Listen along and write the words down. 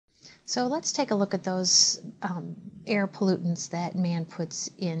So let's take a look at those air pollutants that man puts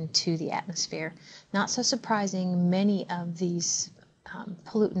into the atmosphere. Not so surprising, many of these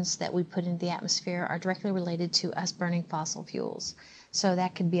pollutants that we put into the atmosphere are directly related to us burning fossil fuels. So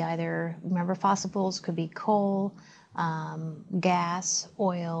that could be either, remember, fossil fuels could be coal, gas,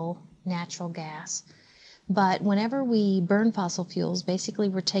 oil, natural gas. But whenever we burn fossil fuels, basically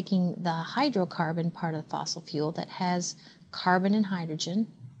we're taking the hydrocarbon part of the fossil fuel that has carbon and hydrogen,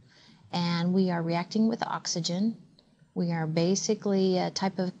 and we are reacting with oxygen. We are basically a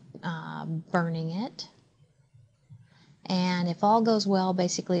type of burning it. And if all goes well,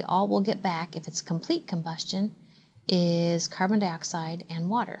 basically all we'll get back, if it's complete combustion, is carbon dioxide and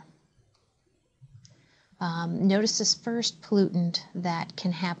water. Notice this first pollutant that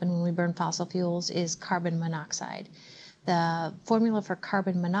can happen when we burn fossil fuels is carbon monoxide. The formula for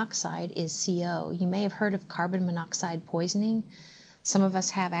carbon monoxide is CO. You may have heard of carbon monoxide poisoning. Some of us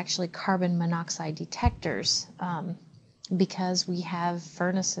have actually carbon monoxide detectors because we have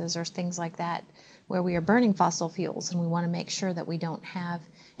furnaces or things like that where we are burning fossil fuels, and we want to make sure that we don't have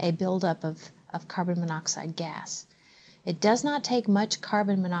a buildup of carbon monoxide gas. It does not take much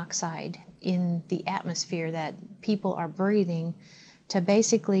carbon monoxide in the atmosphere that people are breathing to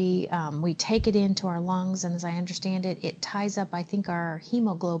basically, we take it into our lungs, and as I understand it, it ties up, I think, our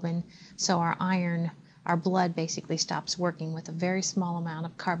hemoglobin, so our iron, our blood basically stops working with a very small amount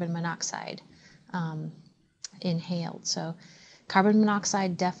of carbon monoxide inhaled. So carbon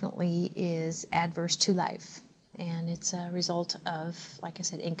monoxide definitely is adverse to life, and it's a result of, like I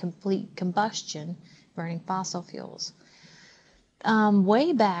said, incomplete combustion, burning fossil fuels.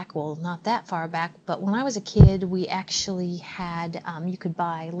 Way back, well, not that far back, but when I was a kid, we actually had, you could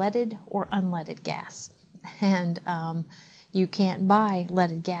buy leaded or unleaded gas. And you can't buy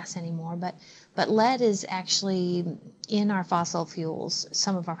leaded gas anymore, but lead is actually in our fossil fuels,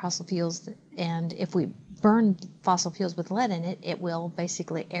 some of our fossil fuels, and if we burn fossil fuels with lead in it, it will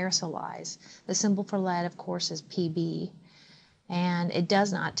basically aerosolize. The symbol for lead, of course, is Pb. And it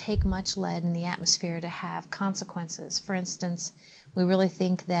does not take much lead in the atmosphere to have consequences. For instance, we really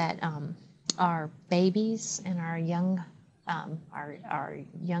think that our babies and our young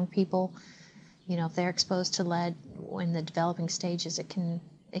people, you know, if they're exposed to lead in the developing stages, it can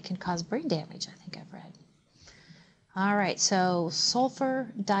cause brain damage, I think I've read. All right, so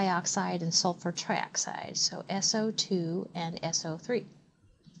sulfur dioxide and sulfur trioxide, so SO2 and SO3.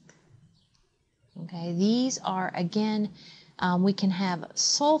 Okay, these are, again, we can have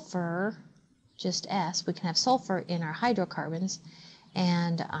sulfur, just S, we can have sulfur in our hydrocarbons,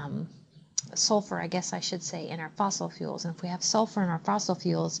 and sulfur, I guess I should say, in our fossil fuels. And if we have sulfur in our fossil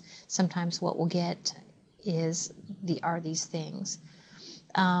fuels, sometimes what we'll get are these things.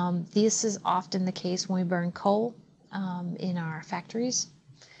 This is often the case when we burn coal in our factories.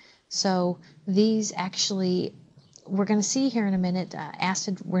 So these actually, we're going to see here in a minute,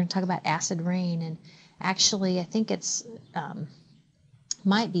 we're going to talk about acid rain, and actually I think it's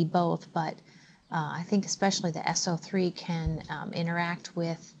might be both, but I think especially the SO3 can interact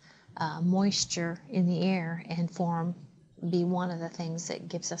with moisture in the air and be one of the things that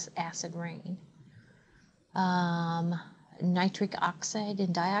gives us acid rain. Nitric oxide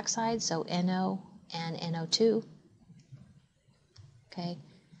and dioxide, so NO and NO2. Okay,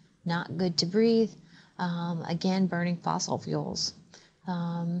 not good to breathe. Again, burning fossil fuels.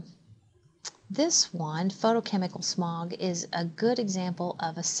 This one, photochemical smog, is a good example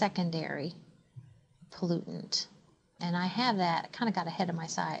of a secondary pollutant. And I have that, kind of got ahead of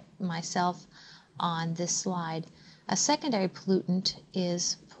myself on this slide. A secondary pollutant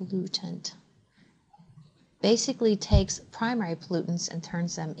is pollutant. Basically takes primary pollutants and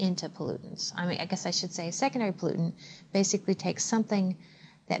turns them into pollutants. I mean, I guess I should say a secondary pollutant basically takes something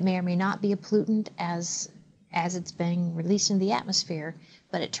that may or may not be a pollutant as it's being released into the atmosphere,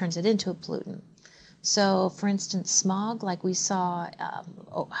 but it turns it into a pollutant. So, for instance, smog, like we saw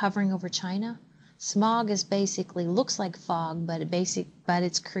hovering over China, smog is basically looks like fog, but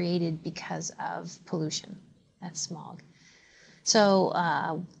it's created because of pollution. That's smog.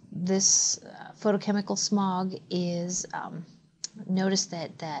 So this photochemical smog is, notice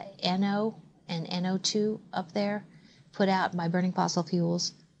that the NO and NO2 up there put out by burning fossil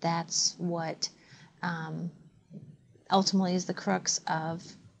fuels, that's what ultimately is the crux of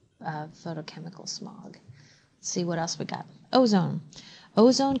photochemical smog. Let's see what else we got. Ozone.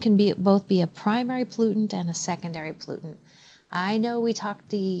 Ozone can both be a primary pollutant and a secondary pollutant. I know we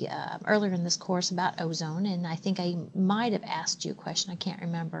talked earlier in this course about ozone, and I think I might have asked you a question, I can't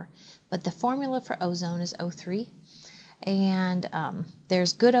remember, but the formula for ozone is O3, And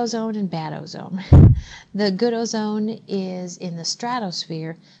there's good ozone and bad ozone. The good ozone is in the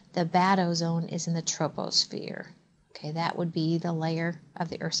stratosphere. The bad ozone is in the troposphere. Okay, that would be the layer of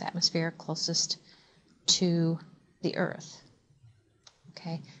the Earth's atmosphere closest to the Earth.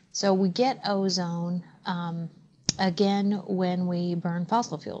 Okay, so we get ozone again when we burn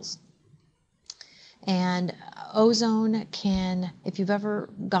fossil fuels. And ozone can, if you've ever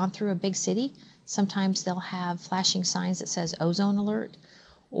gone through a big city, sometimes they'll have flashing signs that says ozone alert,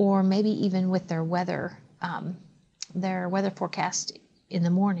 or maybe even with their weather forecast in the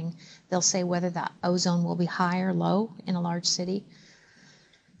morning, they'll say whether the ozone will be high or low in a large city.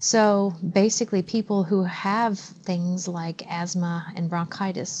 So basically, people who have things like asthma and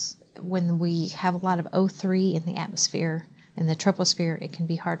bronchitis, when we have a lot of O3 in the atmosphere, in the troposphere, it can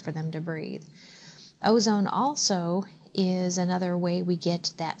be hard for them to breathe. Ozone also is another way we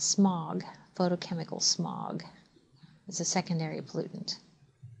get that smog, photochemical smog. It's a secondary pollutant.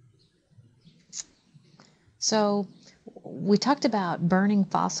 So we talked about burning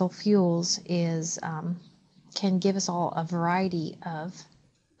fossil fuels can give us all a variety of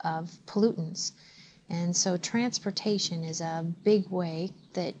pollutants. And so transportation is a big way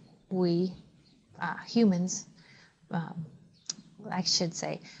that we humans, I should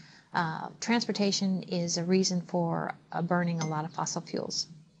say, transportation is a reason for burning a lot of fossil fuels.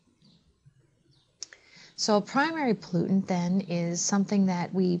 So a primary pollutant then is something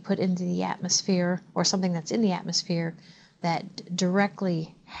that we put into the atmosphere, or something that's in the atmosphere that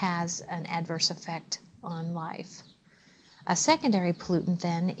directly has an adverse effect on life. A secondary pollutant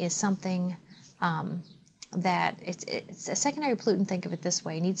then is something that it's a secondary pollutant, think of it this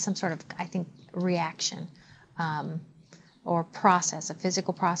way, needs some sort of, I think, reaction or process, a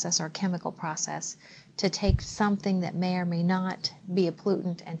physical process or a chemical process, to take something that may or may not be a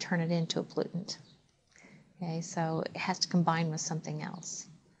pollutant and turn it into a pollutant. Okay, so it has to combine with something else.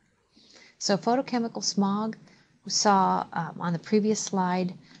 So photochemical smog, we saw on the previous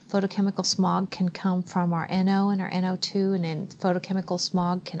slide, photochemical smog can come from our NO and our NO2, and then photochemical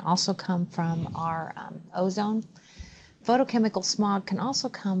smog can also come from our ozone. Photochemical smog can also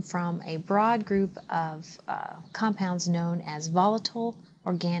come from a broad group of compounds known as volatile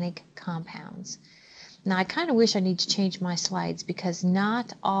organic compounds. Now, I kind of wish I need to change my slides, because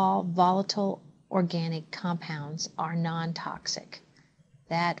not all volatile organic compounds are non-toxic.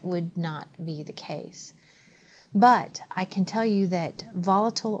 That would not be the case. But I can tell you that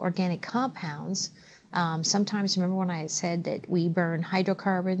volatile organic compounds, sometimes, remember when I said that we burn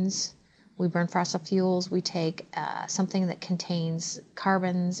hydrocarbons, we burn fossil fuels, we take something that contains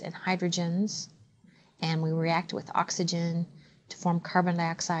carbons and hydrogens, and we react with oxygen to form carbon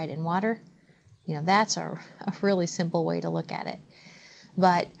dioxide and water. You know, that's a really simple way to look at it.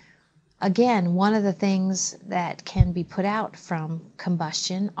 But again, one of the things that can be put out from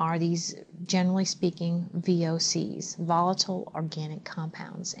combustion are these, generally speaking, VOCs, volatile organic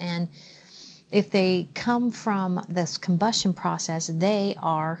compounds. And if they come from this combustion process, they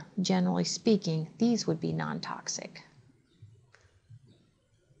are, generally speaking, these would be non-toxic.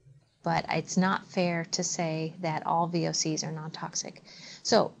 But it's not fair to say that all VOCs are non-toxic.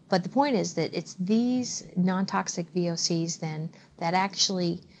 So, but the point is that it's these non-toxic VOCs then that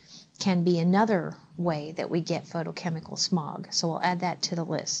actually can be another way that we get photochemical smog. So we'll add that to the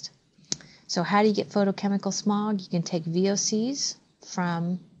list. So how do you get photochemical smog? You can take VOCs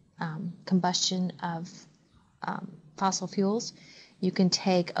from combustion of fossil fuels. You can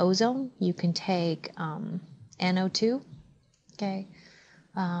take ozone. You can take NO2. Okay.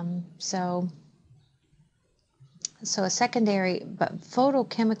 So a secondary, but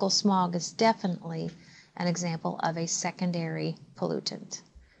photochemical smog is definitely an example of a secondary pollutant.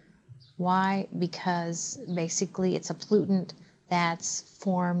 Why? Because basically it's a pollutant that's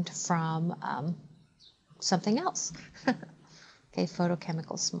formed from something else. Okay,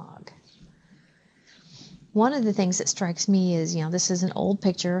 photochemical smog. One of the things that strikes me is, you know, this is an old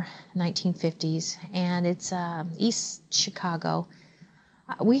picture, 1950s, and it's East Chicago.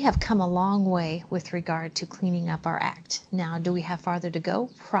 We have come a long way with regard to cleaning up our act. Now, do we have farther to go?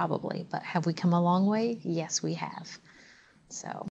 Probably, but have we come a long way? Yes, we have. So.